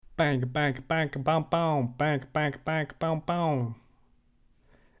Bang, bang, bang, bang, bang, bang, bang, bang, bang, bang.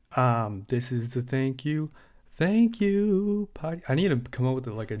 This is the thank you I need to come up with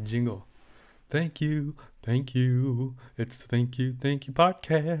like a jingle. Thank you. It's the thank you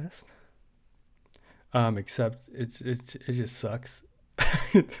podcast. Except it just sucks.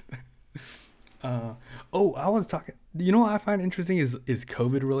 uh, I was talking. You know what I find interesting is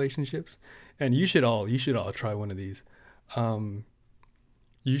COVID relationships, and you should all try one of these. Um,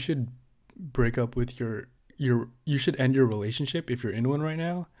 you should break up with your you should end your relationship if you're in one right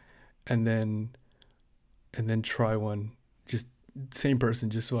now, and then try one, just same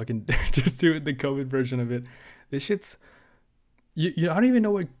person, just so I can just do it the COVID version of it. This shit's I don't even know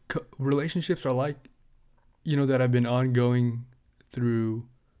what relationships are like, that have been ongoing through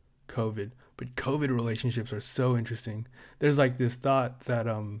COVID. But COVID relationships are so interesting. There's like this thought that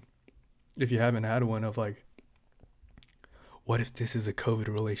if you haven't had one, of like, what if this is a COVID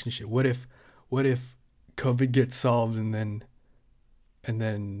relationship? What if COVID gets solved, and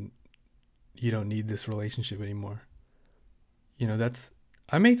then you don't need this relationship anymore? That's,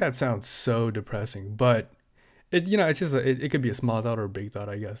 I make that sound so depressing, but it's just it could be a small thought or a big thought,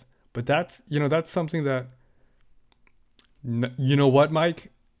 I guess. But that's something that, you know what,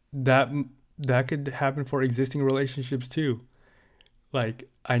 Mike, that that could happen for existing relationships too. Like,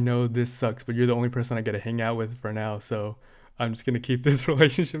 I know this sucks, but you're the only person I get to hang out with for now, so I'm just gonna keep this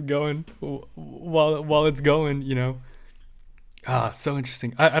relationship going while it's going. So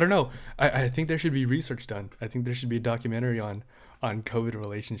interesting. I don't know. I think there should be research done. I think there should be a documentary on COVID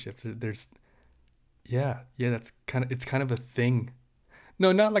relationships. There's yeah, that's kind of a thing.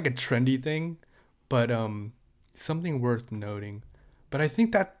 No, not like a trendy thing, but something worth noting. But I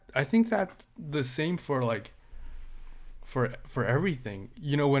think that the same for like for everything.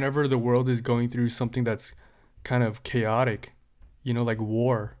 Whenever the world is going through something that's kind of chaotic, like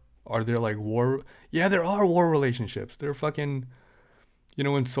war. Are there like war? Yeah, there are war relationships. They're fucking,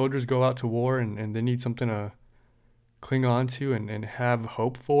 when soldiers go out to war, and they need something to cling on to, and have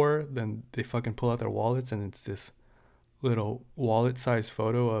hope for, then they fucking pull out their wallets, and it's this little wallet sized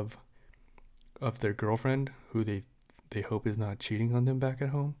photo of their girlfriend, who they hope is not cheating on them back at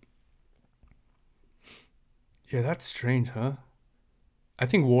home. Yeah, that's strange, huh? I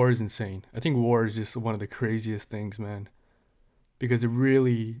think war is insane. I think war is just one of the craziest things, man, because it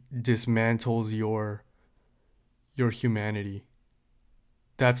really dismantles your humanity.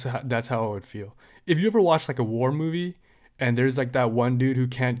 That's how I would feel. If you ever watch like a war movie, and there's like that one dude who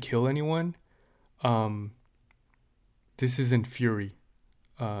can't kill anyone, um, this is in Fury.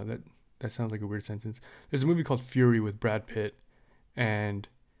 That sounds like a weird sentence. There's a movie called Fury with Brad Pitt, and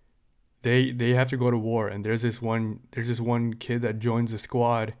they have to go to war, and there's this one kid that joins the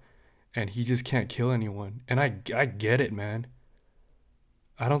squad, and he just can't kill anyone. And I get it, man.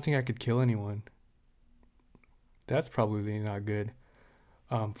 I don't think I could kill anyone. That's probably not good,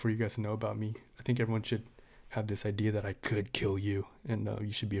 for you guys to know about me. I think everyone should have this idea that I could kill you, and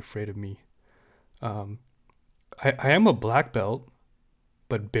you should be afraid of me. Um, I am a black belt,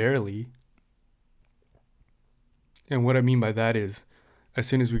 but barely. And what I mean by that is, as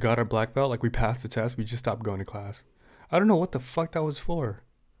soon as we got our black belt, like we passed the test, we just stopped going to class. I don't know what the fuck that was for.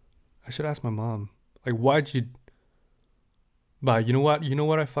 I should ask my mom. Like, why'd you? But you know what? You know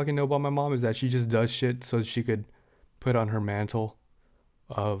what I fucking know about my mom is that she just does shit so she could put on her mantle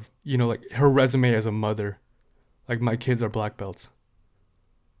of, like her resume as a mother. Like, my kids are black belts.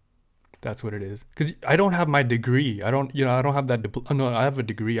 That's what it is. Because I don't have my degree. I don't have that. No, I have a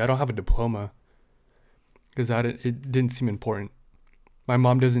degree. I don't have a diploma, because it didn't seem important. My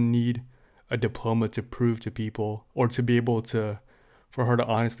mom doesn't need a diploma to prove to people, or to be able to, for her to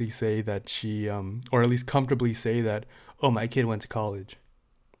honestly say that she, or at least comfortably say that, oh, my kid went to college.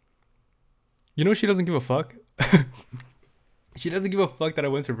 She doesn't give a fuck. She doesn't give a fuck that I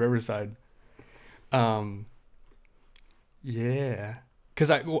went to Riverside. Um, yeah,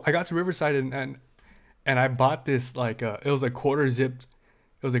 cause I got to Riverside, and I bought this, like, it was a quarter zipped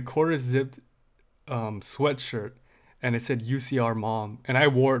sweatshirt, and it said UCR mom, and I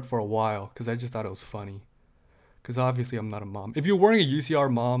wore it for a while because I just thought it was funny. Because obviously I'm not a mom. If you're wearing a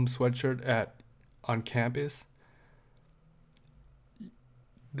UCR mom sweatshirt at on campus,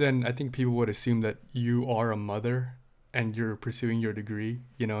 then I think people would assume that you are a mother, and you're pursuing your degree.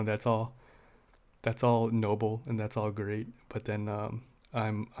 That's all noble, and that's all great. But then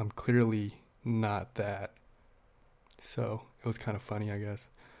I'm clearly not that. So it was kind of funny, I guess.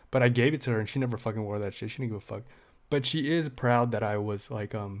 But I gave it to her, and she never fucking wore that shit. She didn't give a fuck. But she is proud that I was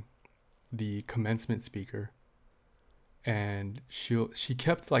like the commencement speaker, and she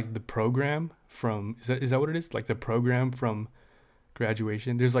kept like the program from, is that what it is, like the program from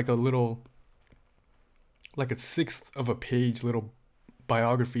graduation. There's like a little, like a sixth of a page little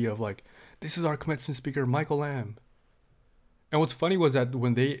biography of like, this is our commencement speaker, Michael Lamb. And what's funny was that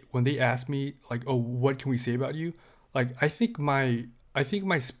when they asked me like, oh, what can we say about you? Like, I think my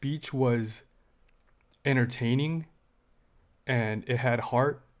speech was entertaining and it had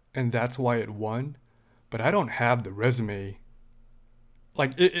heart, and that's why it won. But I don't have the resume.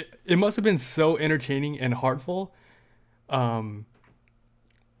 Like, it must have been so entertaining and heartful, um,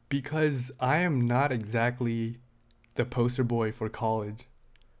 because I am not exactly the poster boy for college.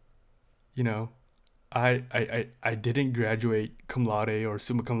 You know, I didn't graduate cum laude or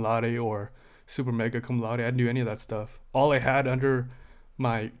summa cum laude or super mega cum laude. I didn't do any of that stuff. All I had under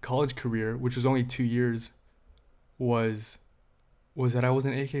my college career, which was only 2 years, was was that I was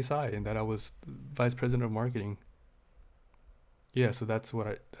an AK Psi and that I was vice president of marketing. Yeah, so that's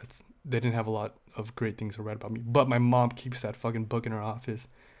they didn't have a lot of great things to write about me. But my mom keeps that fucking book in her office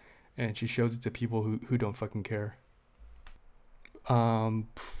and she shows it to people who don't fucking care. Um,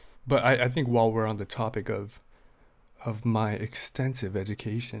 but I think while we're on the topic of my extensive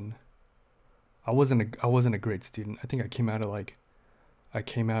education, I wasn't a great student. I think I came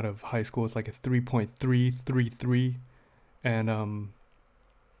out of high school with like a 3.333, and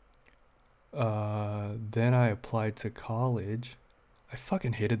then I applied to college. I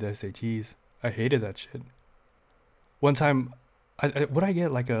fucking hated the SATs. I hated that shit. One time, would I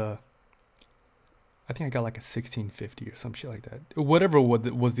get like a I think I got like a 1650 or some shit like that. Whatever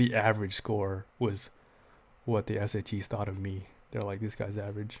was the average score was what the SATs thought of me. They're like, this guy's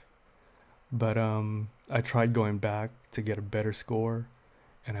average. But I tried going back to get a better score,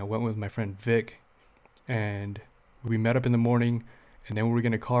 and I went with my friend Vic, and we met up in the morning, and then we were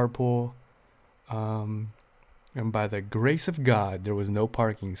gonna carpool. Um, and by the grace of God, there was no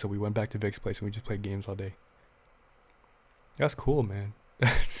parking, so we went back to Vic's place and we just played games all day. That's cool, man.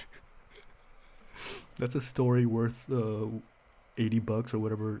 That's a story worth $80 or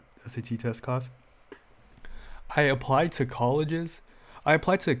whatever SAT test costs. I applied to colleges. I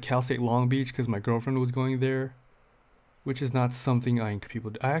applied to Cal State Long Beach because my girlfriend was going there, which is not something I encourage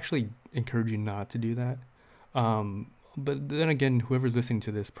people. I actually encourage you not to do that. But then again, whoever's listening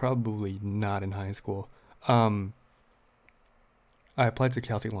to this, probably not in high school. Um, I applied to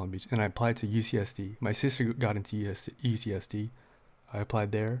Cal State Long Beach and I applied to UCSD. My sister got into UCSD. I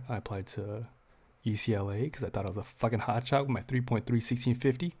applied there. I applied to UCLA because I thought I was a fucking hotshot with my 3.3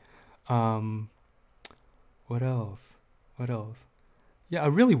 1650. Um, what else? What else? Yeah, I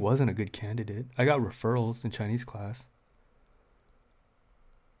really wasn't a good candidate. I got referrals in Chinese class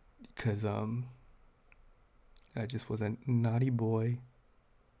because I just was a naughty boy.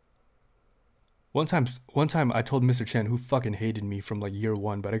 One time I told Mr. Chen, who fucking hated me from like year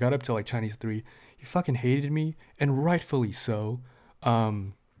one, but I got up to like Chinese three. He fucking hated me, and rightfully so.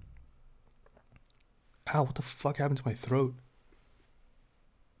 Um, Ow, what the fuck happened to my throat?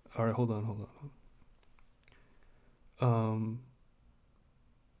 All right, hold on.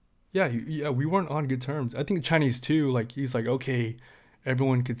 Yeah, yeah, we weren't on good terms. I think Chinese too. Like he's like, okay,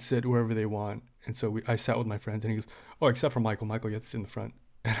 everyone could sit wherever they want, and so I sat with my friends, and he goes, oh, except for Michael. Michael, you have to sit in the front.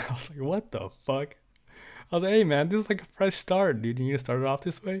 And I was like, what the fuck? I was like, hey man, this is like a fresh start, dude. You need to start it off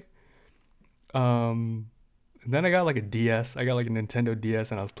this way. Um, and then I got like a DS. I got like a Nintendo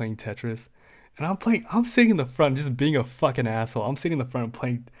DS, and I was playing Tetris. And I'm sitting in the front, just being a fucking asshole. I'm sitting in the front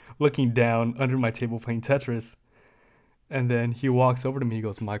playing, looking down under my table playing Tetris. And then he walks over to me. He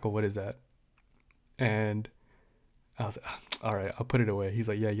goes, Michael, what is that? And I was like, all right, I'll put it away. He's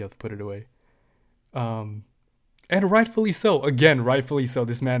like, yeah, you have to put it away. Um, and rightfully so. Again, rightfully so.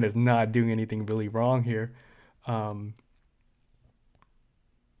 This man is not doing anything really wrong here. Um,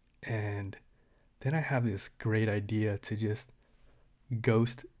 and then I have this great idea to just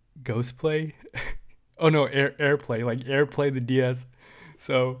ghost ghost play. Oh no, airplay, like airplay the DS.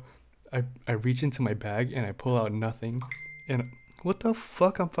 So I reach into my bag and I pull out nothing. And what the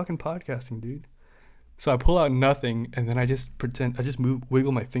fuck? I'm fucking podcasting, dude. So I pull out nothing and then I just pretend I just move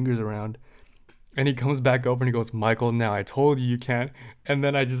wiggle my fingers around. And he comes back over and he goes, Michael, now I told you you can't. And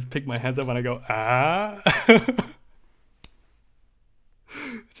then I just pick my hands up and I go, ah.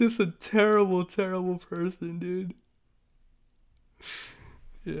 Just a terrible, terrible person, dude.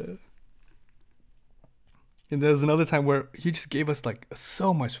 Yeah. And there's another time where he just gave us like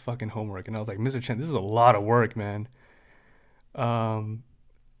so much fucking homework, and I was like, Mr. Chen, this is a lot of work, man. Um,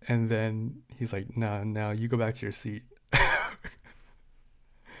 and then he's like, nah, now you go back to your seat.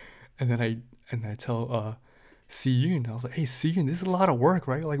 And then I tell Siyun, I was like, hey Siyun, this is a lot of work,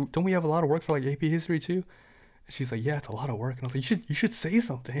 right? Like, don't we have a lot of work for like AP history too? And she's like, yeah, it's a lot of work. And I was like, you should say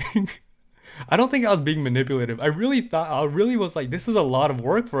something. I don't think I was being manipulative. I really was like, this is a lot of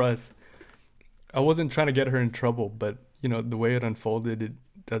work for us. I wasn't trying to get her in trouble, but the way it unfolded, it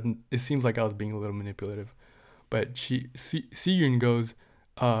doesn't. It seems like I was being a little manipulative. But Si Yun goes,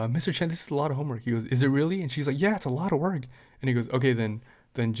 Mr. Chen, this is a lot of homework. He goes, is it really? And she's like, yeah, it's a lot of work. And he goes, okay, then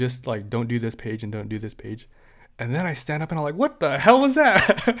just like don't do this page and don't do this page. And then I stand up and I'm like, what the hell was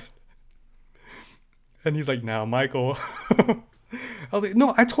that? And he's like, now, Michael. I was like,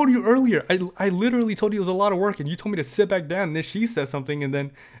 no, I told you earlier. I literally told you it was a lot of work, and you told me to sit back down. And then she says something, and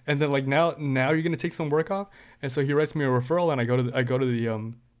then like now you're gonna take some work off. And so he writes me a referral, and I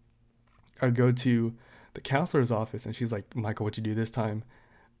go to the counselor's office, and she's like, Michael, what you do this time?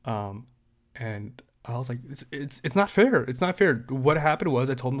 Um, and I was like, it's not fair. It's not fair. What happened was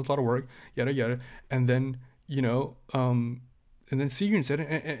I told him it was a lot of work, yada yada, and then and then Segun said it,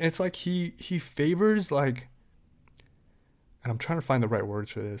 and it's like he favors like, and I'm trying to find the right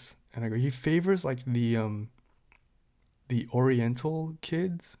words for this, and I go, he favors like the Oriental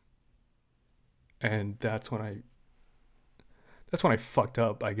kids, and that's when I fucked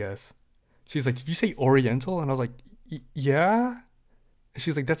up, I guess. She's like, did you say Oriental? And I was like, yeah. And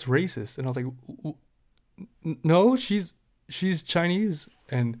she's like, that's racist. And I was like, no, she's Chinese.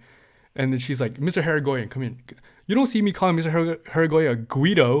 And then she's like, Mr. Haragoyan, come in. You don't see me calling Mr. Haragoya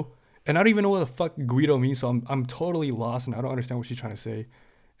Guido, and I don't even know what the fuck Guido means. So I'm totally lost, and I don't understand what she's trying to say.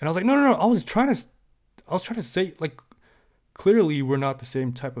 And I was like, no. I was trying to say like, clearly we're not the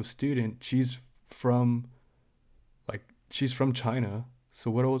same type of student. From she's from China. So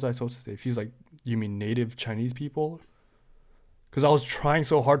what was I supposed to say? She's like, you mean native Chinese people? Because I was trying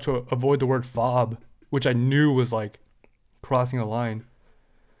so hard to avoid the word fob, which I knew was like crossing a line.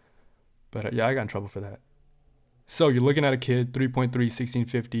 But yeah, I got in trouble for that. So you're looking at a kid, 3.3,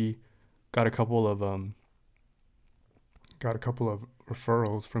 1650, got a couple of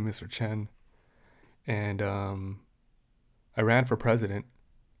referrals from Mr. Chen, and I ran for president.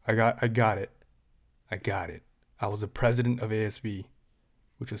 I got it. I got it. I was the president of ASB,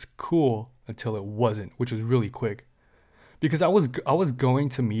 which was cool until it wasn't, which was really quick. Because I was going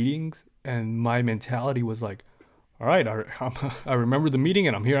to meetings, and my mentality was like, all right, I remember the meeting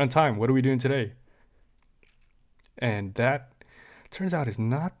and I'm here on time. What are we doing today? And that turns out is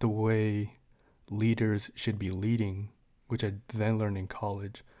not the way leaders should be leading, which I then learned in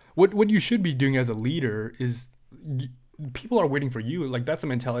college. What you should be doing as a leader is people are waiting for you. Like that's a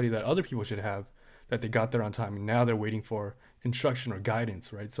mentality that other people should have, that they got there on time and now they're waiting for instruction or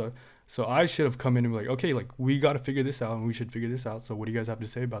guidance, right? So I should have come in and be like, okay, like we got to figure this out and we should figure this out. So what do you guys have to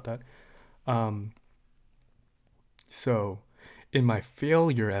say about that? Um, so in my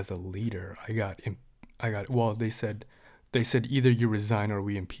failure as a leader, well, they said either you resign or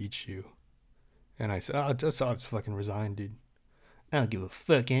we impeach you. And I said, I'll just fucking resign, dude. I don't give a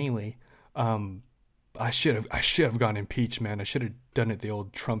fuck anyway. Um, I should have gotten impeached, man. I should have done it the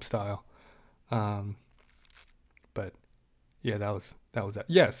old Trump style. Um, but yeah, that was that.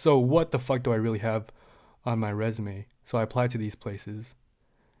 Yeah. So what the fuck do I really have on my resume? So I applied to these places,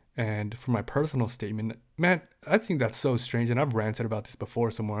 and for my personal statement, man, I think that's so strange. And I've ranted about this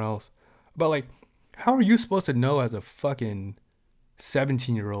before somewhere else. But like, how are you supposed to know as a fucking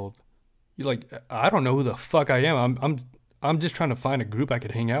 17-year-old? You're like, I don't know who the fuck I am. I'm just trying to find a group I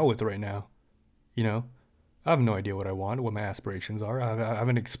could hang out with right now. You know, I have no idea what I want, what my aspirations are. I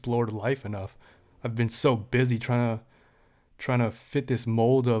haven't explored life enough. I've been so busy trying to fit this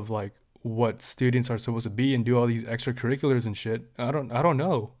mold of like what students are supposed to be and do all these extracurriculars and shit. I don't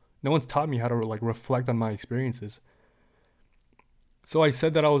know. No one's taught me how to like reflect on my experiences. So I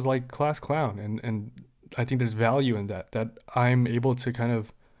said that I was like class clown, and I think there's value in that I'm able to kind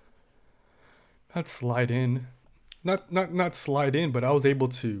of not slide in, not slide in, but I was able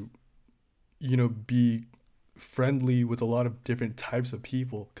to be friendly with a lot of different types of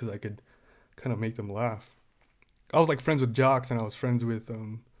people because I could kind of make them laugh. I was like friends with jocks, and I was friends with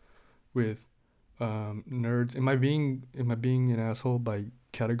nerds. Am I being an asshole by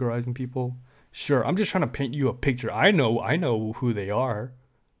categorizing people? Sure, I'm just trying to paint you a picture. I know who they are,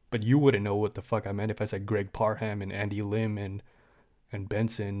 but you wouldn't know what the fuck I meant if I said Greg Parham and Andy Lim and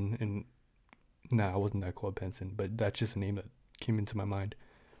Benson and nah, I wasn't that called Benson, but that's just a name that came into my mind.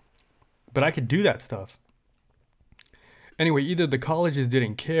 But I could do that stuff. Anyway, either the colleges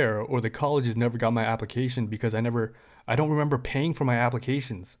didn't care or the colleges never got my application because I don't remember paying for my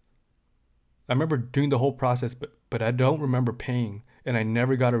applications. I remember doing the whole process, but I don't remember paying, and I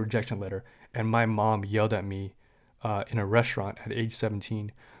never got a rejection letter. And my mom yelled at me in a restaurant at age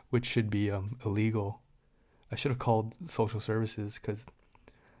 17, which should be illegal. I should have called social services because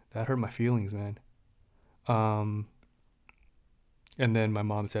that hurt my feelings, man. Um, And then my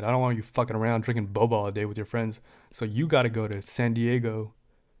mom said, I don't want you fucking around drinking boba all day with your friends. So you got to go to San Diego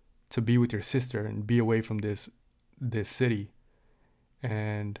to be with your sister and be away from this city.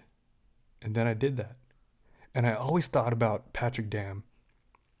 And and then I did that. And I always thought about Patrick Dam.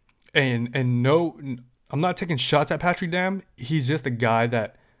 And no, I'm not taking shots at Patrick Dam. He's just a guy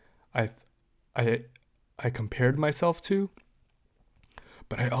that I I I compared myself to,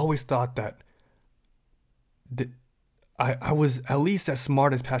 but I always thought that I was at least as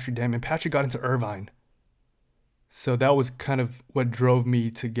smart as Patrick Dam, and Patrick got into Irvine. So that was kind of what drove me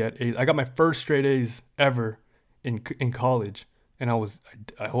to get A's. I got my first straight A's ever in college, and I was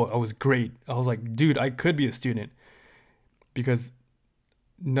great. I was like, dude, I could be a student because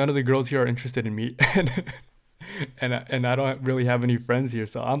none of the girls here are interested in me, and I don't really have any friends here.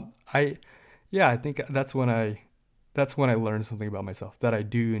 So I yeah, I think that's when I learned something about myself that I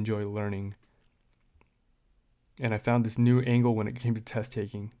do enjoy learning. And I found this new angle when it came to test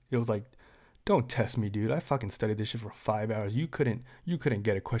taking. It was like, don't test me, dude. I fucking studied this shit for 5 hours. You couldn't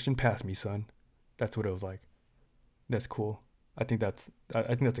get a question past me, son. That's what it was like. That's cool. I think that's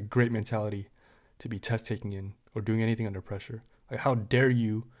a great mentality to be test taking in or doing anything under pressure. Like how dare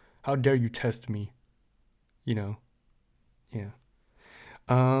you test me? You know? Yeah.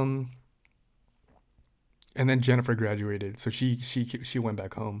 Um and then Jennifer graduated, so she went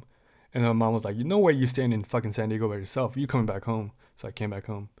back home. And then my mom was like, "No way, you staying in fucking San Diego by yourself. You coming back home?" So I came back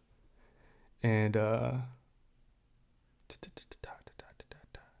home, and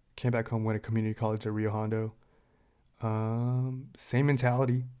came back home. Went to community college at Rio Hondo. Same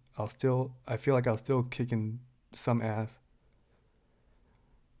mentality. I feel like I was still some ass,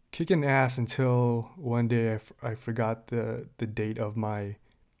 kicking ass until one day I forgot the date of my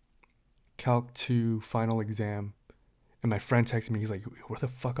Calc 2 final exam, and my friend texted me. He's like, "Where the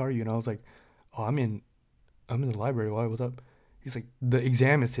fuck are you?" And I was like, "Oh, I'm in the library. Why? What's up?" He's like, "The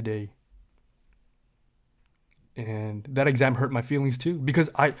exam is today." And that exam hurt my feelings too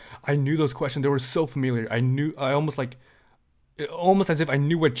because I knew those questions. They were so familiar. I almost like almost as if I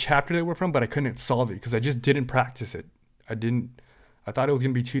knew what chapter they were from, but I couldn't solve it because I just didn't practice it. I didn't. I thought it was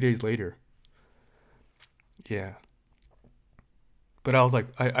gonna be 2 days later. Yeah, but I was like,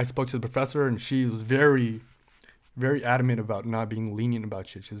 I spoke to the professor and she was very adamant about not being lenient about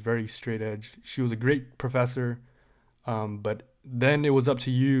shit. She was very straight edge. She was a great professor, but then it was up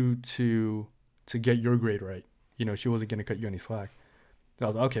to you to get your grade right. She wasn't gonna cut you any slack. So I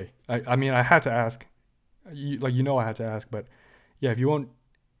was like, okay. I mean, I had to ask. I had to ask, but yeah, if you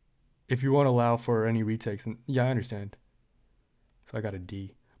won't allow for any retakes, then yeah, I understand. So I got a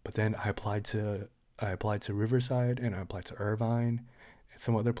D. But then I applied to Riverside and I applied to Irvine and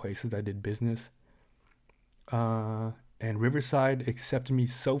some other places that did business. And Riverside accepted me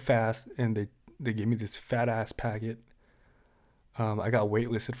so fast, and they gave me this fat ass packet. I got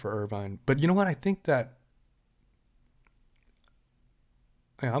waitlisted for Irvine, but you know what? I think that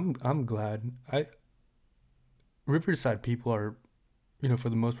I'm glad. I Riverside people are, for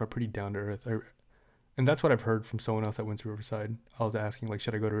the most part, pretty down to earth. And that's what I've heard from someone else that went to Riverside. I was asking like,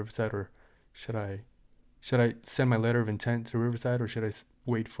 should I go to Riverside or should I should I send my letter of intent to Riverside or should I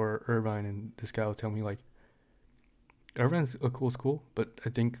wait for Irvine? And this guy will tell me like, Irvine's a cool school, but I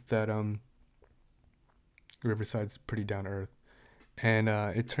think that Riverside's pretty down to earth, and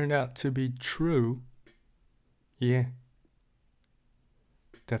it turned out to be true. Yeah,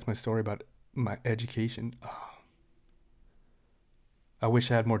 that's my story about my education. Oh, I wish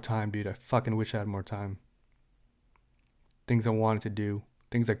I had more time, dude. I fucking wish I had more time. Things I wanted to do,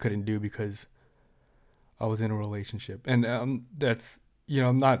 things I couldn't do because I was in a relationship, and that's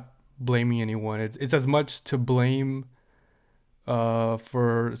I'm not blaming anyone. It's as much to blame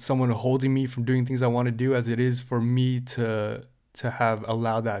for someone holding me from doing things I want to do as it is for me to have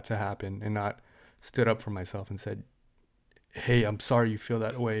allowed that to happen and not stood up for myself and said, "Hey, I'm sorry you feel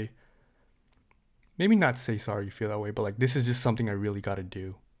that way." Maybe not say sorry you feel that way, but like this is just something I really got to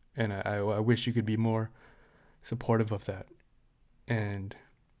do, and I wish you could be more supportive of that. And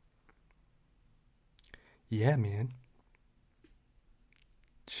yeah, man,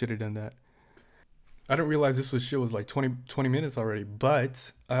 should have done that. I didn't realize shit was like 20 minutes already,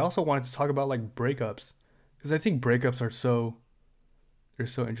 but I also wanted to talk about like breakups because I think breakups are they're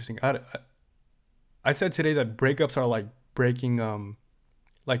so interesting. I said today that breakups are like breaking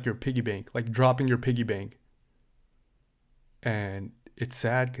like your piggy bank, like dropping your piggy bank, and it's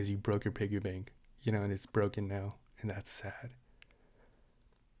sad because you broke your piggy bank, and it's broken now, and that's sad.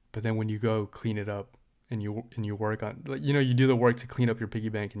 But then when you go clean it up and you work on like you do the work to clean up your piggy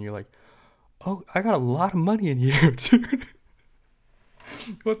bank, and you're like, oh, I got a lot of money in here, dude.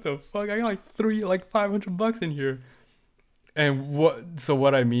 What the fuck? I got like 500 bucks in here. And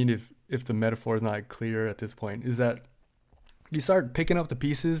what I mean, if the metaphor is not clear at this point, is that you start picking up the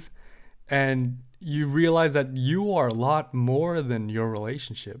pieces and you realize that you are a lot more than your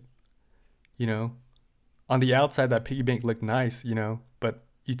relationship, you know? On the outside that piggy bank looked nice, but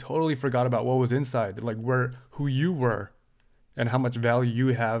you totally forgot about what was inside, like who you were and how much value you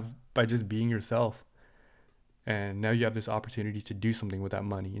have by just being yourself. And now you have this opportunity to do something with that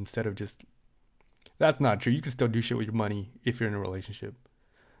money instead of just that's not true. You can still do shit with your money if you're in a relationship.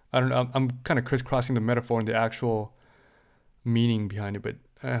 I don't know. I'm kind of crisscrossing the metaphor and the actual meaning behind it, but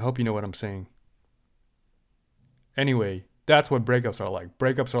I hope you know what I'm saying. Anyway, that's what breakups are like.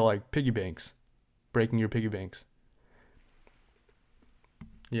 Breakups are like piggy banks, breaking your piggy banks.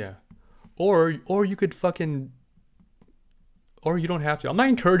 Yeah. Or you could fucking or you don't have to. I'm not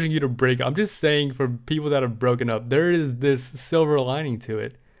encouraging you to break up. I'm just saying for people that have broken up, there is this silver lining to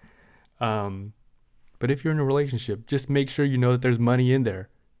it. Um, but if you're in a relationship, just make sure you know that there's money in there.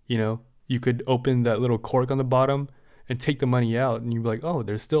 You could open that little cork on the bottom and take the money out, and you'd be like, oh,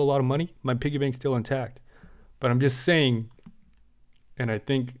 there's still a lot of money. My piggy bank's still intact. But I'm just saying, and I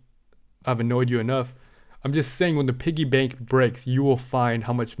think I've annoyed you enough. I'm just saying, when the piggy bank breaks, you will find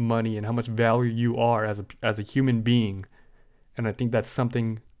how much money and how much value you are as a human being. And I think that's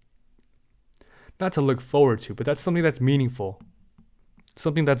something not to look forward to, but that's something that's meaningful.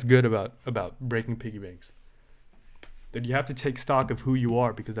 Something that's good about breaking piggy banks. That you have to take stock of who you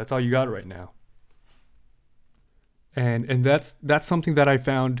are because that's all you got right now. And that's something that I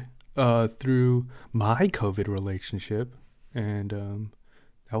found through my COVID relationship, and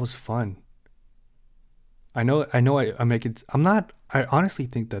that was fun. I make it. I'm not. I honestly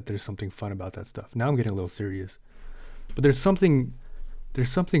think that there's something fun about that stuff. Now I'm getting a little serious, but there's something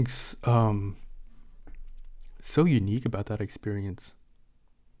so unique about that experience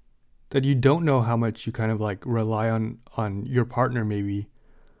that you don't know how much you kind of like rely on your partner maybe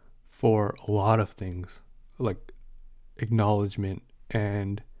for a lot of things, like acknowledgement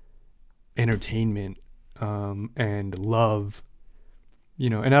and entertainment, and love,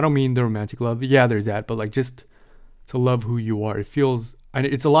 and I don't mean the romantic love. Yeah, there's that, but like just to love who you are. It feels, and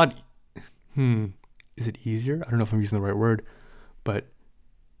it's a lot. Is it easier? I don't know if I'm using the right word, but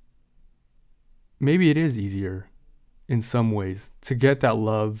maybe it is easier in some ways to get that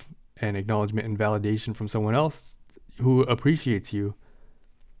love and acknowledgement and validation from someone else who appreciates you.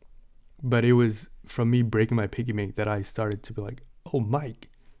 But it was from me breaking my piggy bank that I started to be like, oh, Mike,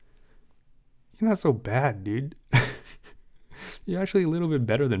 you're not so bad, dude. You're actually a little bit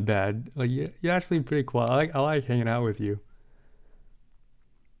better than bad. Like, you're actually pretty cool. I like hanging out with you.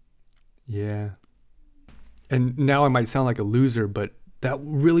 Yeah. And now I might sound like a loser, but that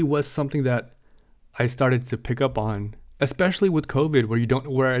really was something that I started to pick up on, especially with COVID,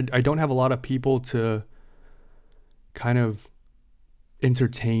 where I don't have a lot of people to kind of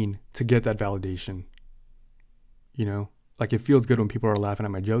entertain to get that validation. Like, it feels good when people are laughing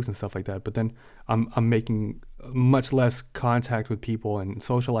at my jokes and stuff like that, but then I'm making much less contact with people and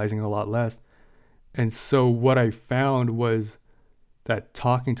socializing a lot less. And so what I found was that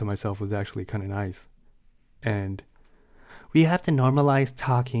talking to myself was actually kind of nice. And we have to normalize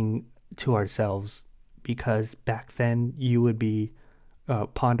talking to ourselves, because back then you would be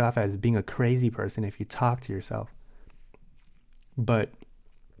pawned off as being a crazy person if you talk to yourself. But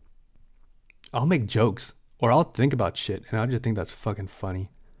I'll make jokes or I'll think about shit and I'll just think that's fucking funny.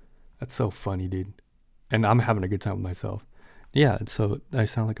 That's so funny, dude. And I'm having a good time with myself. Yeah, so I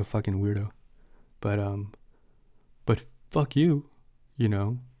sound like a fucking weirdo. But but fuck you,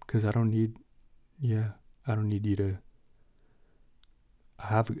 because I don't need you to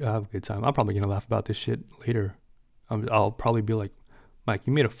have a good time. I'm probably gonna laugh about this shit later. I'll probably be like, Mike,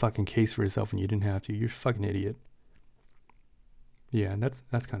 you made a fucking case for yourself and you didn't have to. You're a fucking idiot. Yeah, and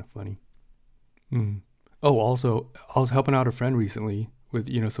that's kind of funny. Mm. Oh, also, I was helping out a friend recently with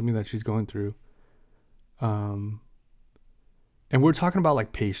something that she's going through. Um, and we're talking about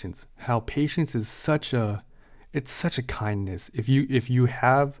like patience. How patience is such a kindness. If you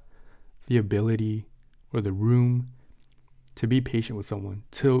have the ability or the room to be patient with someone,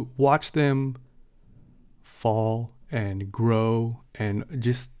 to watch them fall and grow, and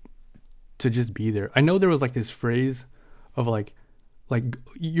just be there. I know there was like this phrase of like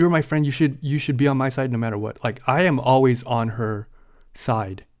you're my friend, you should be on my side no matter what. Like, I am always on her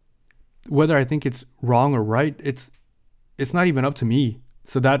side. Whether I think it's wrong or right, it's not even up to me.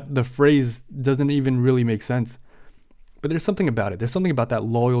 So that the phrase doesn't even really make sense. But there's something about it. There's something about that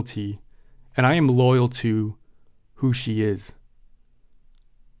loyalty, and I am loyal to who she is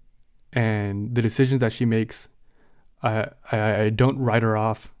and the decisions that she makes. I don't write her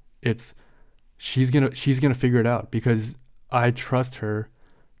off. It's she's gonna figure it out, because I trust her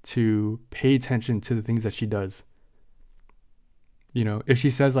to pay attention to the things that she does. You know, if she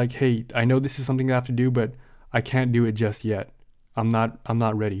says like, "Hey, I know this is something I have to do, but I can't do it just yet. I'm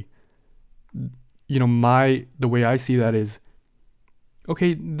not ready." You know, my the way I see that is,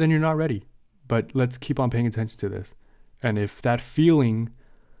 okay, then you're not ready. But let's keep on paying attention to this. And if that feeling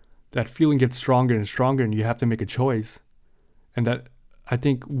gets stronger and stronger and you have to make a choice, and that I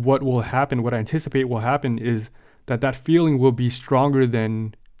think what I anticipate will happen is that feeling will be stronger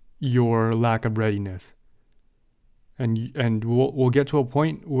than your lack of readiness. And we'll get to a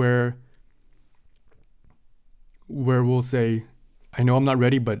point where we'll say, I know I'm not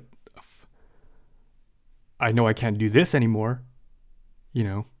ready, but I know I can't do this anymore, you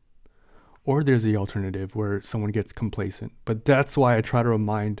know. Or there's the alternative where someone gets complacent. But that's why I try to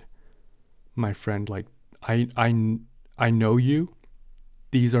remind my friend, like, I know you.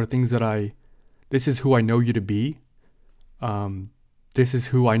 These are things this is who I know you to be. This is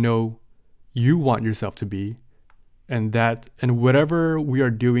who I know you want yourself to be. And whatever we are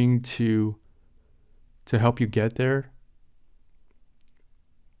doing to help you get there,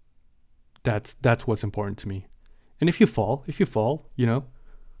 that's what's important to me. And if you fall, you know,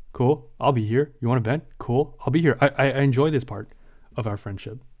 cool, I'll be here. You want to vent? Cool, I'll be here. I enjoy this part of our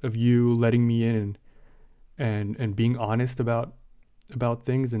friendship, of you letting me in and being honest about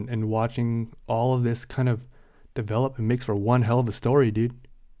things, and watching all of this kind of develop. It makes for one hell of a story, dude.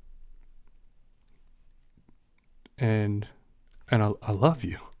 And I love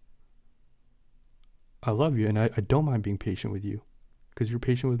you. I love you, and I don't mind being patient with you, because you're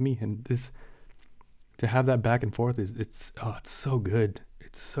patient with me. And this, to have that back and forth, it's so good.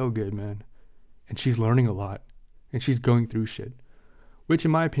 It's so good, man. And she's learning a lot, and she's going through shit, which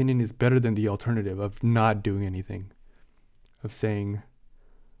in my opinion is better than the alternative of not doing anything, of saying,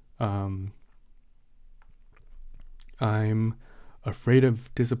 I'm afraid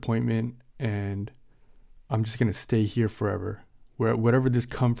of disappointment, and I'm just gonna stay here forever, whatever this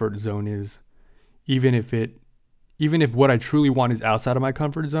comfort zone is, even if what I truly want is outside of my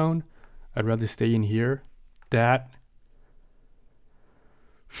comfort zone, I'd rather stay in here. That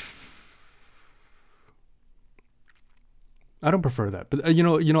I don't prefer that, but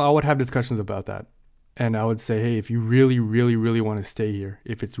I would have discussions about that, and I would say, hey, if you really, really, really want to stay here,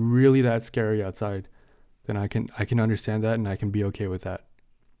 if it's really that scary outside, then I can understand that, and I can be okay with that.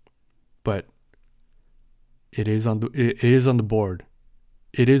 But it is on the board.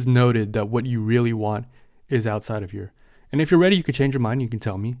 It is noted that what you really want is outside of here. And if you're ready, you can change your mind. You can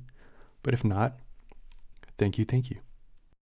tell me. But if not, thank you.